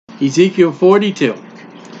Ezekiel 42.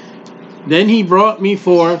 Then he brought me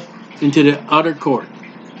forth into the outer court.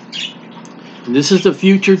 And this is the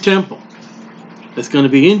future temple that's going to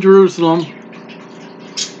be in Jerusalem,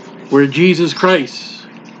 where Jesus Christ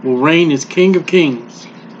will reign as King of Kings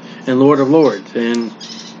and Lord of Lords. And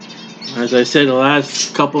as I said the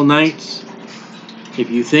last couple nights, if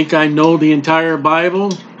you think I know the entire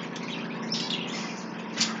Bible,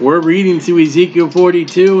 we're reading through Ezekiel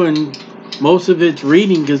 42, and most of it's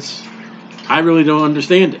reading because I really don't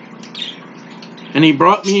understand it. And he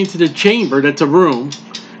brought me into the chamber, that's a room,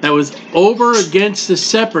 that was over against the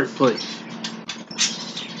separate place,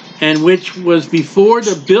 and which was before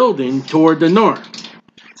the building toward the north.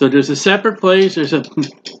 So there's a separate place,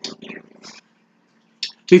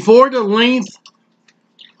 before the length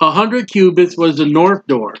 100 cubits was the north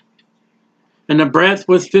door, and the breadth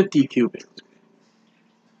was 50 cubits.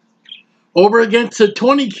 Over against the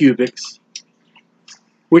 20 cubits,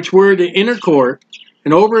 which were the inner court,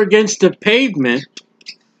 and over against the pavement.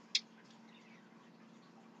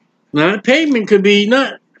 Now, the pavement could be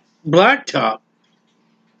not blacktop.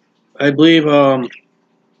 I believe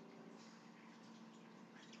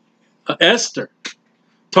Esther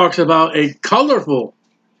talks about a colorful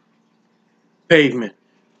pavement,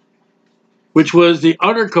 which was the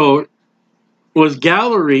outer court, was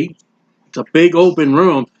gallery. It's a big open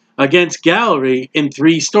room against gallery in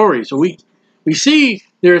 3 stories. So we see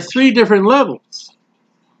there are 3 different levels.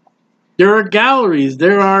 There are galleries,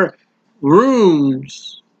 there are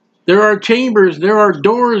rooms, there are chambers, there are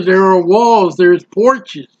doors, there are walls, there's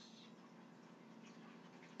porches.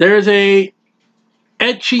 There's a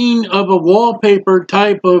etching of a wallpaper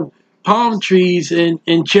type of palm trees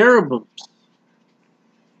and cherubims.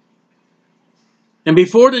 And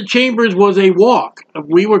before the chambers was a walk.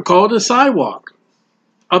 We would call it a sidewalk.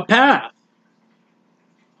 A path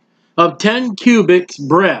of 10 cubits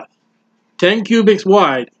breadth, 10 cubits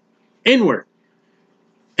wide, inward,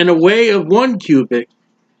 and a way of 1 cubit,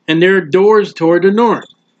 and there are doors toward the north.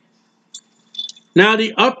 Now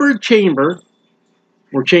the upper chamber,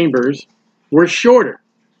 or chambers, were shorter,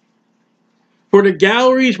 for the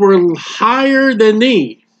galleries were higher than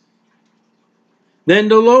these, than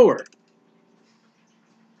the lower,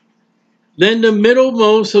 than the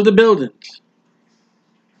middlemost of the buildings.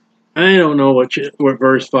 I don't know what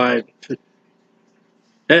verse 5.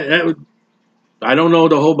 I don't know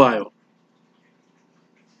the whole Bible.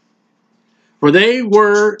 For they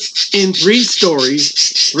were in 3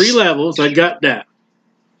 stories, 3 levels, I got that.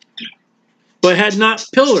 But had not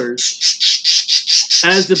pillars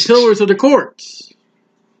as the pillars of the courts.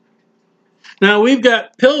 Now we've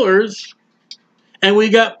got pillars and we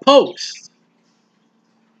got posts.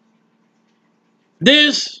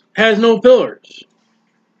 This has no pillars.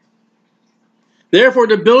 Therefore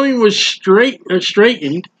the building was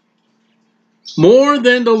straightened more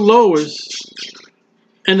than the lowest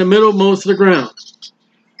and the middlemost of the ground.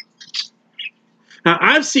 Now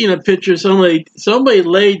I've seen a picture, somebody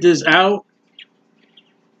laid this out,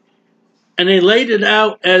 and they laid it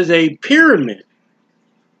out as a pyramid.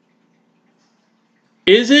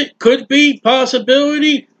 Is it? Could be.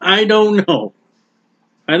 Possibility? I don't know.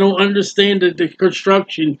 I don't understand the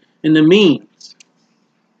construction and the means.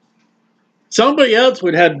 Somebody else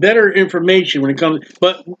would have better information when it comes,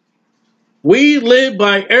 but we live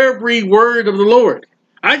by every word of the Lord.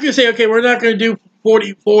 I can say, okay, we're not going to do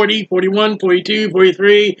 40, 41, 42,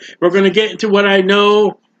 43. We're going to get into what I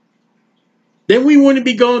know. Then we wouldn't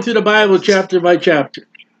be going through the Bible chapter by chapter.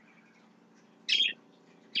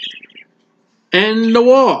 And the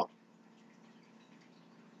wall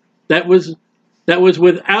that was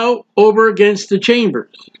without over against the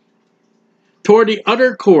chambers, toward the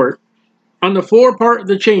outer court, on the forepart of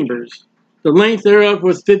the chambers, the length thereof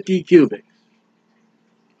was 50 cubits.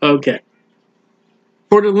 Okay.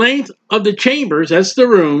 For the length of the chambers, that's the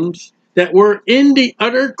rooms that were in the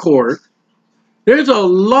outer court, there's a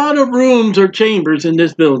lot of rooms or chambers in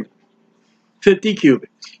this building. 50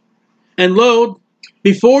 cubits. And lo,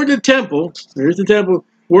 before the temple, there's the temple,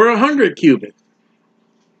 were 100 cubits.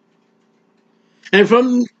 And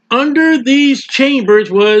from under these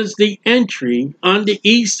chambers was the entry on the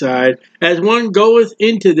east side, as one goeth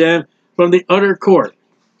into them from the outer court.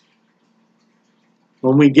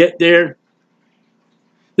 When we get there,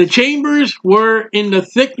 the chambers were in the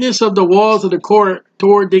thickness of the walls of the court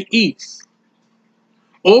toward the east,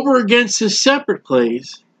 over against the separate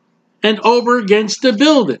place, and over against the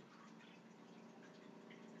building.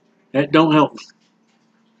 That don't help me.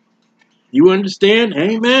 You understand?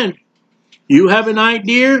 Amen. You have an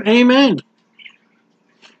idea? Amen.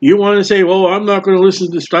 You want to say, well, I'm not going to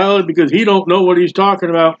listen to Styler because he don't know what he's talking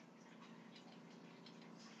about.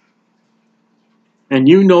 And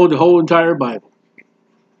you know the whole entire Bible.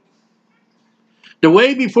 The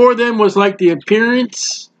way before them was like the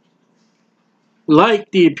appearance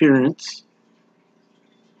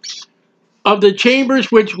of the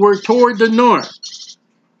chambers which were toward the north.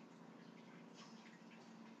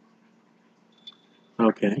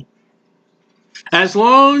 Okay. As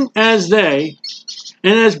long as they,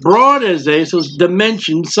 and as broad as they, so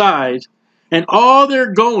dimension, size, and all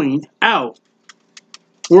their going out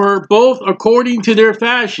were both according to their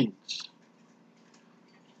fashions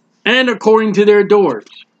and according to their doors.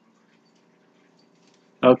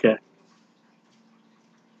 Okay.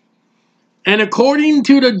 And according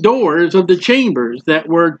to the doors of the chambers that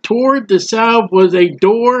were toward the south was a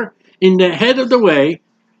door in the head of the way,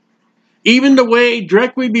 even the way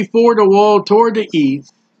directly before the wall toward the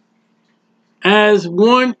east, as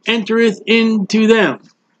one entereth into them.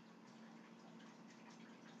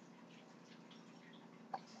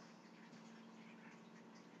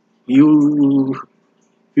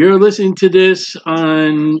 You're listening to this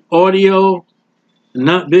on audio,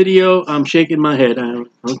 not video. I'm shaking my head.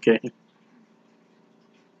 Okay.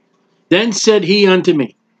 Then said he unto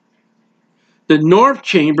me, the north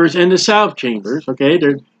chambers and the south chambers, okay,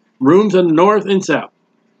 they're rooms on the north and south,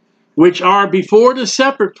 which are before the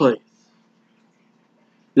separate place,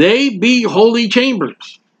 they be holy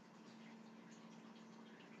chambers,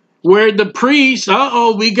 where the priests,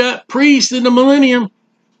 we got priests in the millennium,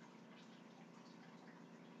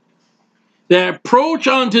 that approach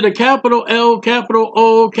onto the capital L, capital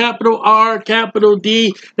O, capital R, capital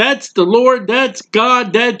D. That's the Lord, that's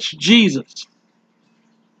God, that's Jesus.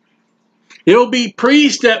 There will be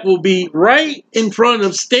priests that will be right in front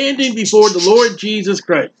of, standing before the Lord Jesus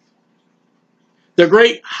Christ, the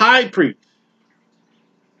great high priest.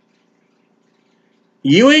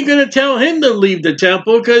 You ain't going to tell him to leave the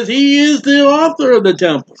temple because he is the author of the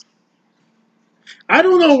temple. I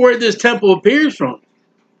don't know where this temple appears from.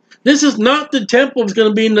 This is not the temple that's going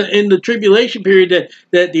to be in the tribulation period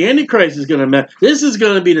that the Antichrist is going to make. This is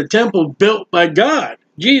going to be the temple built by God,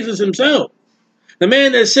 Jesus himself. The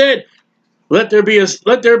man that said, let there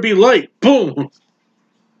be light. Boom.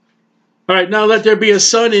 All right, now let there be a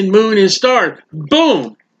sun and moon and stars.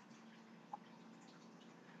 Boom.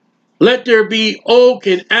 Let there be oak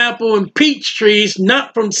and apple and peach trees,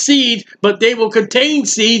 not from seeds, but they will contain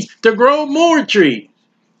seeds to grow more trees.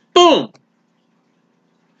 Boom.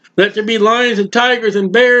 Let there be lions and tigers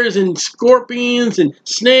and bears and scorpions and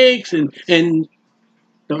snakes and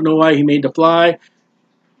don't know why he made the fly.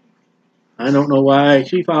 I don't know why.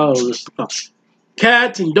 She follows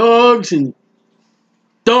cats and dogs and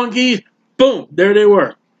donkeys. Boom. There they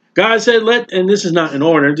were. God said, and this is not in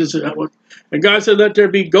order. And God said, let there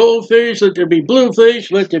be goldfish, let there be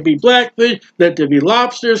bluefish, let there be blackfish, let there be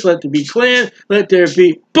lobsters, let there be clams, let there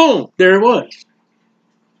be, boom, there it was.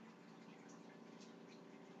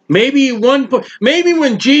 Maybe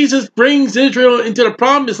when Jesus brings Israel into the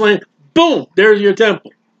promised land, boom, there's your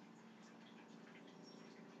temple.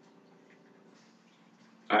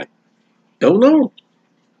 I don't know.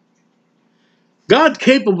 God's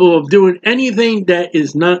capable of doing anything that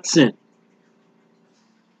is not sin.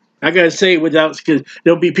 I got to say without, because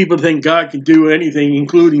there'll be people who think God can do anything,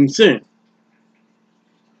 including sin.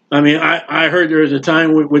 I mean, I heard there was a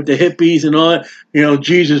time with the hippies and all that,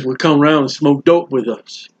 Jesus would come around and smoke dope with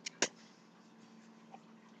us.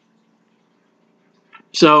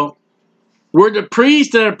 So, where the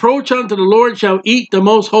priests that approach unto the Lord shall eat the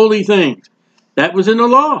most holy things. That was in the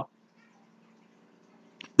law.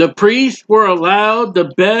 The priests were allowed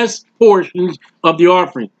the best portions of the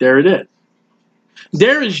offering. There it is.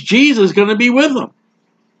 There is Jesus going to be with them.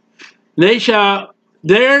 There shall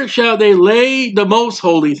they lay the most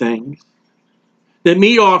holy things. The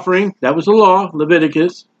meat offering, that was the law,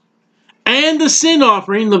 Leviticus. And the sin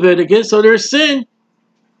offering, Leviticus. So there's sin.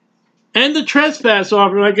 And the trespass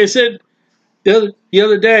offering, like I said the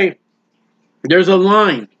other day, there's a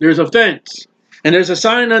line, there's a fence. And there's a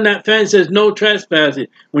sign on that fence that says no trespassing.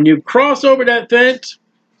 When you cross over that fence,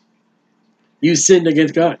 you sinned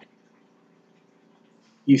against God.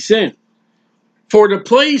 You sin. For the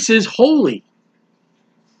place is holy.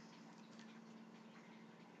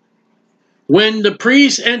 When the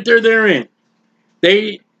priests enter therein,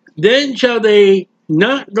 then shall they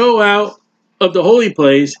not go out of the holy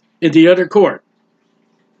place into the other court.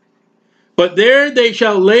 But there they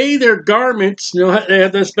shall lay their garments, they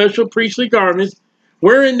have the special priestly garments,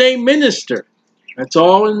 wherein they minister. That's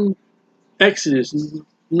all in Exodus,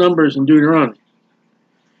 Numbers, and Deuteronomy.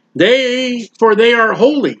 For they are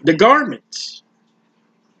holy, the garments,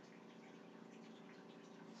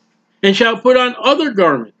 and shall put on other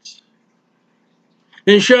garments.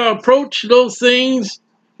 and shall approach those things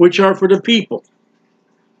which are for the people.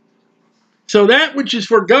 So that which is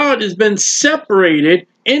for God has been separated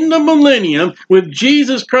in the millennium with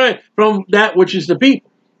Jesus Christ from that which is the people.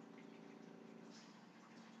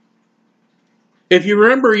 If you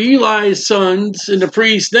remember Eli's sons and the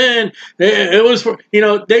priests then, it was for,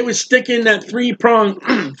 they would stick in that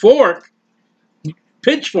three-pronged fork,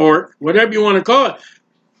 pitchfork, whatever you want to call it,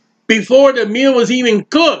 before the meal was even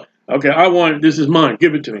cooked. Okay, I want it. This is mine.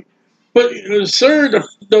 Give it to me. But, sir,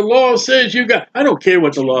 the law says you got, I don't care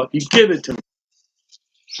what the law, you give it to me.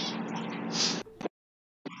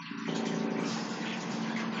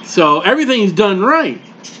 So everything's done right.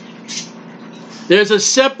 There's a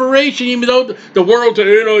separation, even though the world says,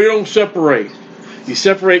 you don't separate. You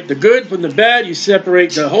separate the good from the bad. You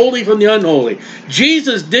separate the holy from the unholy.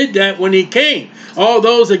 Jesus did that when he came. All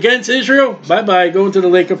those against Israel, bye-bye, go into the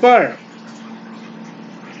lake of fire.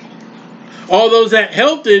 All those that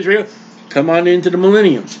helped Israel, come on into the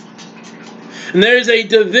millennium. And there's a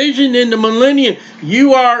division in the millennium.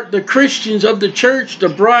 You are the Christians of the church, the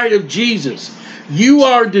bride of Jesus. You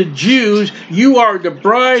are the Jews, you are the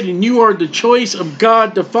bride, and you are the choice of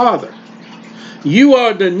God the Father. You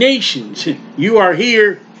are the nations. You are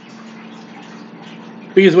here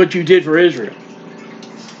because of what you did for Israel.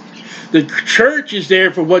 The church is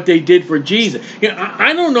there for what they did for Jesus.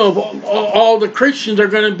 I don't know if all the Christians are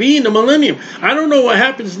going to be in the millennium. I don't know what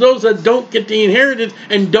happens to those that don't get the inheritance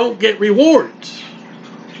and don't get rewards.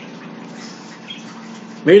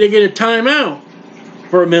 Maybe they get a timeout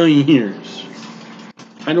for 1,000,000 years.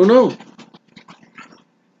 I don't know.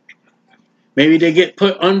 Maybe they get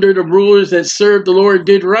put under the rulers that served the Lord,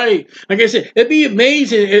 did right. Like I said, it'd be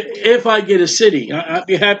amazing if I get a city. I'd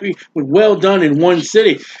be happy with well done in one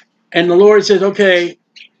city. And the Lord says, okay,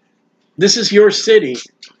 this is your city.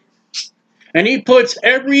 And he puts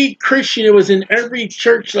every Christian that was in every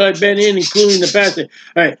church that I've been in, including the pastor,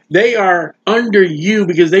 all right, they are under you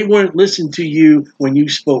because they wouldn't listen to you when you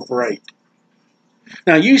spoke right.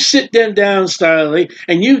 Now, you sit them down, Styly,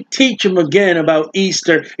 and you teach them again about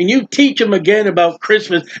Easter, and you teach them again about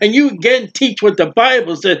Christmas, and you again teach what the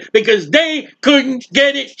Bible said, because they couldn't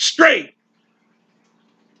get it straight.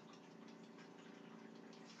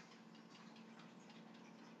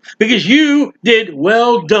 Because you did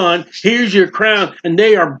well done, here's your crown, and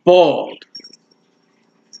they are bald.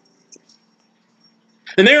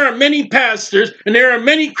 And there are many pastors, and there are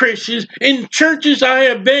many Christians in churches I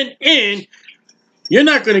have been in. You're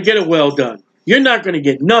not going to get a well done. You're not going to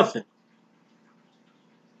get nothing.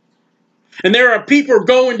 And there are people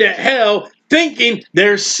going to hell thinking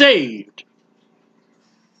they're saved.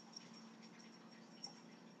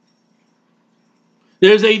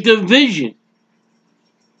 There's a division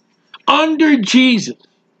under Jesus.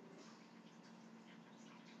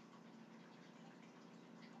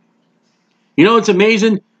 You know, it's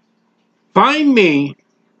amazing. Find me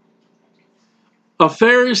a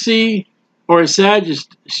Pharisee or a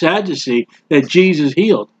Sadducee that Jesus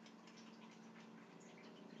healed.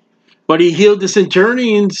 But he healed the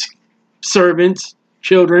centurion's servants,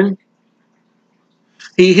 children.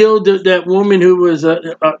 He healed that woman who was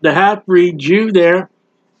the half-breed Jew there.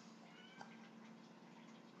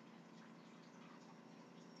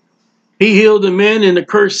 He healed the man in the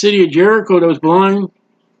cursed city of Jericho that was blind.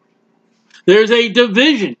 There's a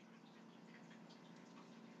division.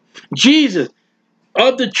 Jesus,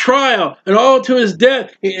 of the trial and all to his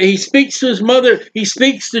death, he speaks to his mother, he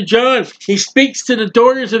speaks to John, he speaks to the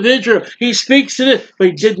daughters of Israel, he speaks to this, but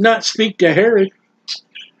he did not speak to Herod.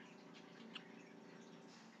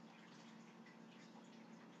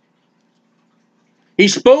 He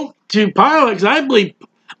spoke to Pilate because I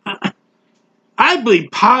believe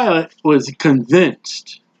Pilate was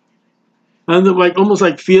convinced. And almost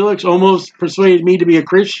like Felix almost persuaded me to be a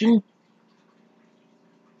Christian.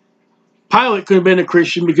 Pilate could have been a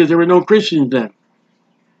Christian because there were no Christians then.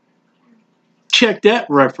 Check that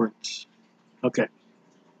reference. Okay.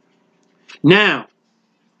 Now,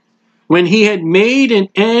 when he had made an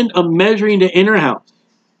end of measuring the inner house,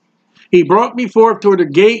 he brought me forth toward the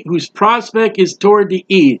gate whose prospect is toward the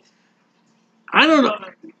east. I don't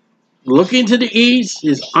know. Looking to the east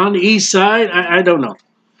is on the east side. I don't know.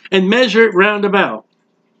 And measure it round about.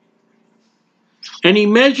 And he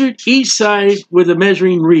measured each side with a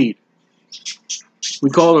measuring reed. We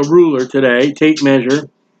call a ruler today, tape measure.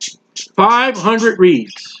 500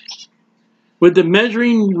 reeds with the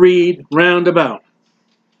measuring reed round about.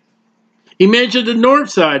 He measured the north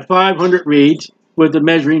side, 500 reeds with the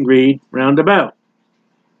measuring reed round about.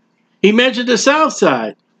 He measured the south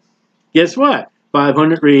side. Guess what?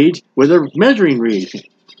 500 reeds with a measuring reed.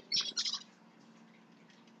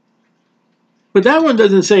 But that one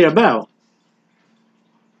doesn't say about.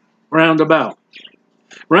 Roundabout.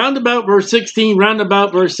 Roundabout verse 16,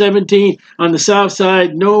 roundabout verse 17. On the south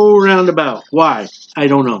side, no roundabout. Why? I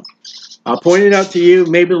don't know. I'll point it out to you.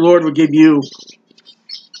 Maybe the Lord will give you.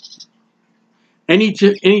 And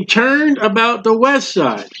he turned about the west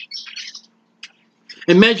side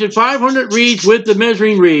and measured 500 reeds with the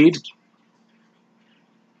measuring reed.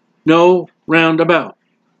 No roundabout.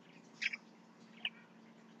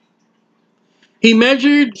 He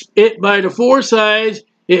measured it by the four sides.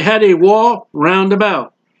 It had a wall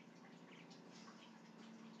roundabout.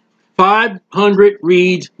 500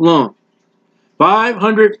 reeds long.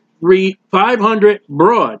 500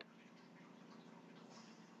 broad.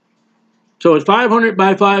 So it's 500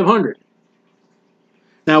 by 500.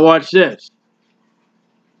 Now watch this.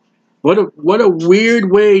 What a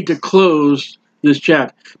weird way to close this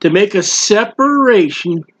chapter. To make a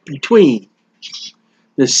separation between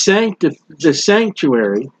the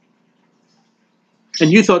sanctuary,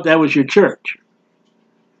 and you thought that was your church.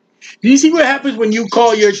 Do you see what happens when you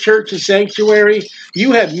call your church a sanctuary?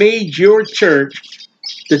 You have made your church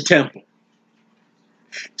the temple.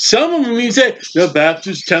 Some of them you say, the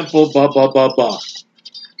Baptist temple, blah, blah, blah, blah.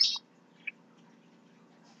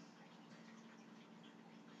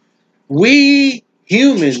 We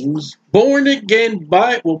humans, born again,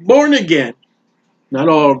 not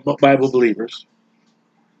all Bible believers,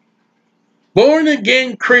 born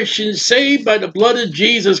again Christians, saved by the blood of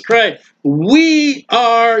Jesus Christ, we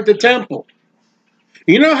are the temple.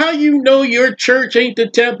 You know how you know your church ain't the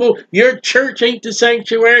temple, your church ain't the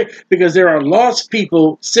sanctuary? Because there are lost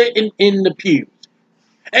people sitting in the pews.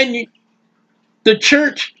 And the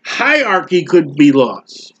church hierarchy could be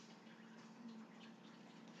lost.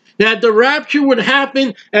 That the rapture would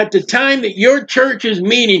happen at the time that your church is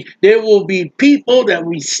meeting, there will be people that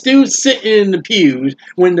we still sitting in the pews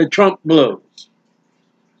when the trump blows.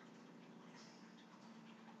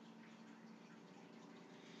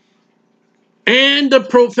 And the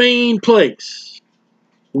profane place.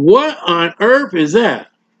 What on earth is that?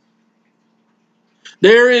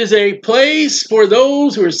 There is a place for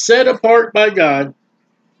those who are set apart by God.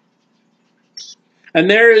 And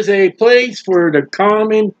there is a place for the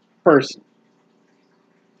common person.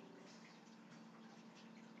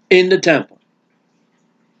 In the temple.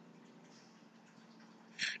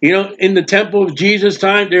 You know, in the temple of Jesus'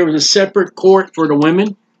 time, there was a separate court for the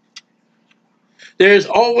women. There's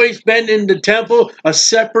always been in the temple a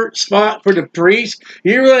separate spot for the priest.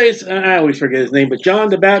 You realize, I always forget his name, but John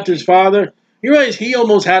the Baptist's father, you realize he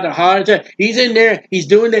almost had a heart attack. He's in there, he's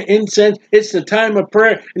doing the incense, it's the time of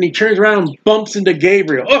prayer, and he turns around and bumps into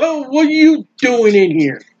Gabriel. Oh, what are you doing in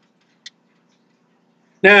here?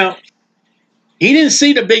 Now, he didn't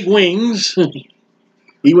see the big wings.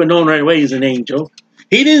 He would have known right away he's an angel.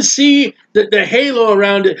 He didn't see the halo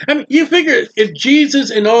around it. I mean, you figure if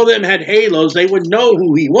Jesus and all them had halos, they would know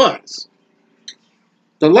who he was.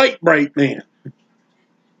 The light bright man.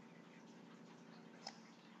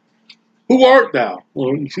 Who art thou?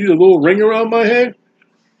 Well, you see the little ring around my head?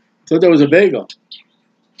 I thought that was a bagel.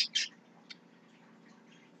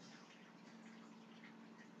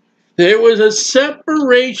 There was a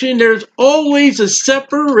separation. There's always a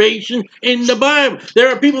separation in the Bible. There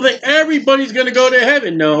are people that everybody's going to go to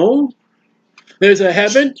heaven. No. There's a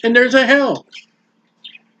heaven and there's a hell.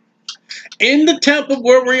 In the temple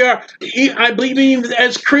where we are, I believe even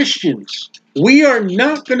as Christians, we are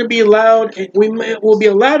not going to be allowed, we will be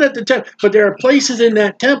allowed at the temple, but there are places in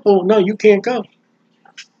that temple, no, you can't go.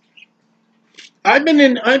 I've been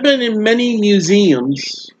in many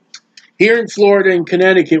museums here in Florida and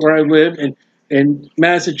Connecticut where I live, and in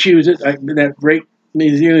Massachusetts, I've been at great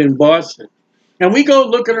museum in Boston. And we go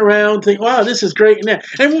looking around, think, wow, this is great. And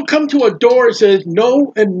we'll come to a door that says,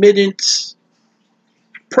 no admittance,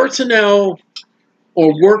 personnel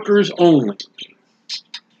or workers only.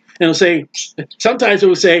 And it'll say, sometimes it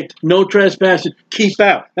will say, no trespassing, keep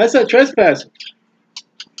out. That's not trespassing.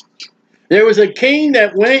 There was a king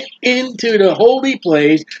that went into the holy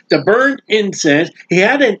place to burn incense. He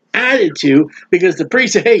had an attitude because the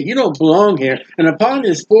priest said, hey, you don't belong here. And upon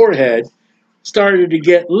his forehead started to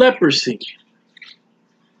get leprosy.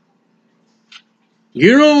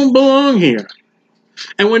 You don't belong here.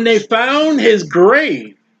 And when they found his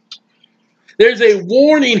grave, there's a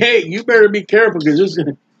warning, hey, you better be careful because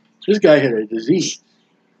this guy had a disease.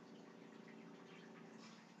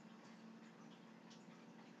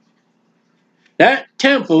 That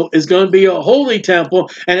temple is going to be a holy temple.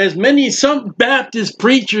 And as some Baptist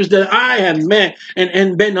preachers that I have met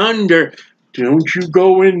and been under, don't you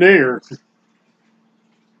go in there.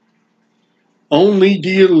 Only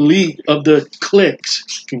the elite of the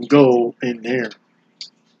cliques can go in there.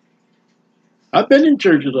 I've been in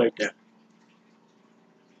churches like that.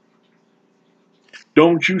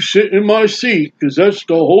 Don't you sit in my seat, because that's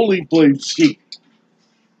the holy place seat.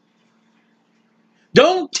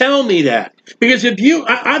 Don't tell me that. Because if you,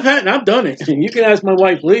 I've done it. You can ask my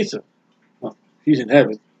wife, Lisa. Well, she's in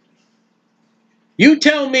heaven. You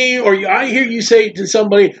tell me, or I hear you say to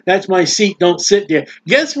somebody, that's my seat, don't sit there.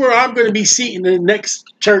 Guess where I'm going to be seating in the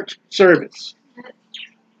next church service?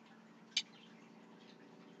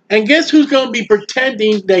 And guess who's going to be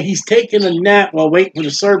pretending that he's taking a nap while waiting for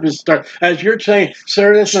the service to start? As you're saying,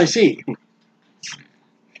 sir, that's my seat.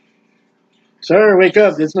 Sir, wake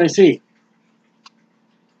up, that's my seat.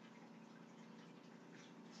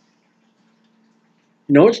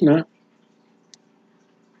 No, it's not.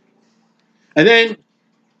 And then,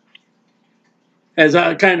 as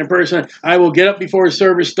a kind of person, I will get up before the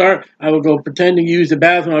service starts. I will go pretend to use the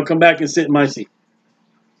bathroom. I'll come back and sit in my seat.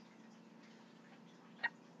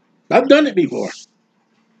 I've done it before.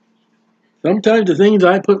 Sometimes the things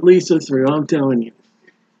I put Lisa through, I'm telling you.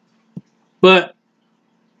 But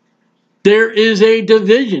there is a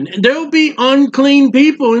division. There will be unclean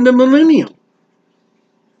people in the millennium.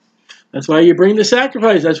 That's why you bring the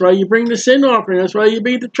sacrifice. That's why you bring the sin offering. That's why you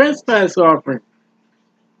bring the trespass offering.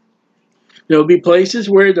 There will be places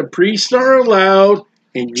where the priests are allowed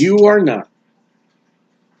and you are not.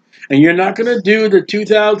 And you're not going to do the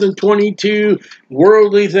 2022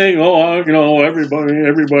 worldly thing. Oh, everybody,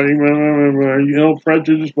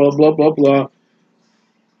 prejudice, blah, blah, blah, blah.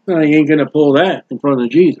 No, you ain't going to pull that in front of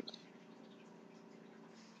Jesus.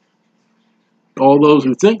 All those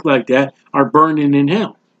who think like that are burning in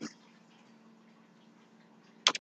hell.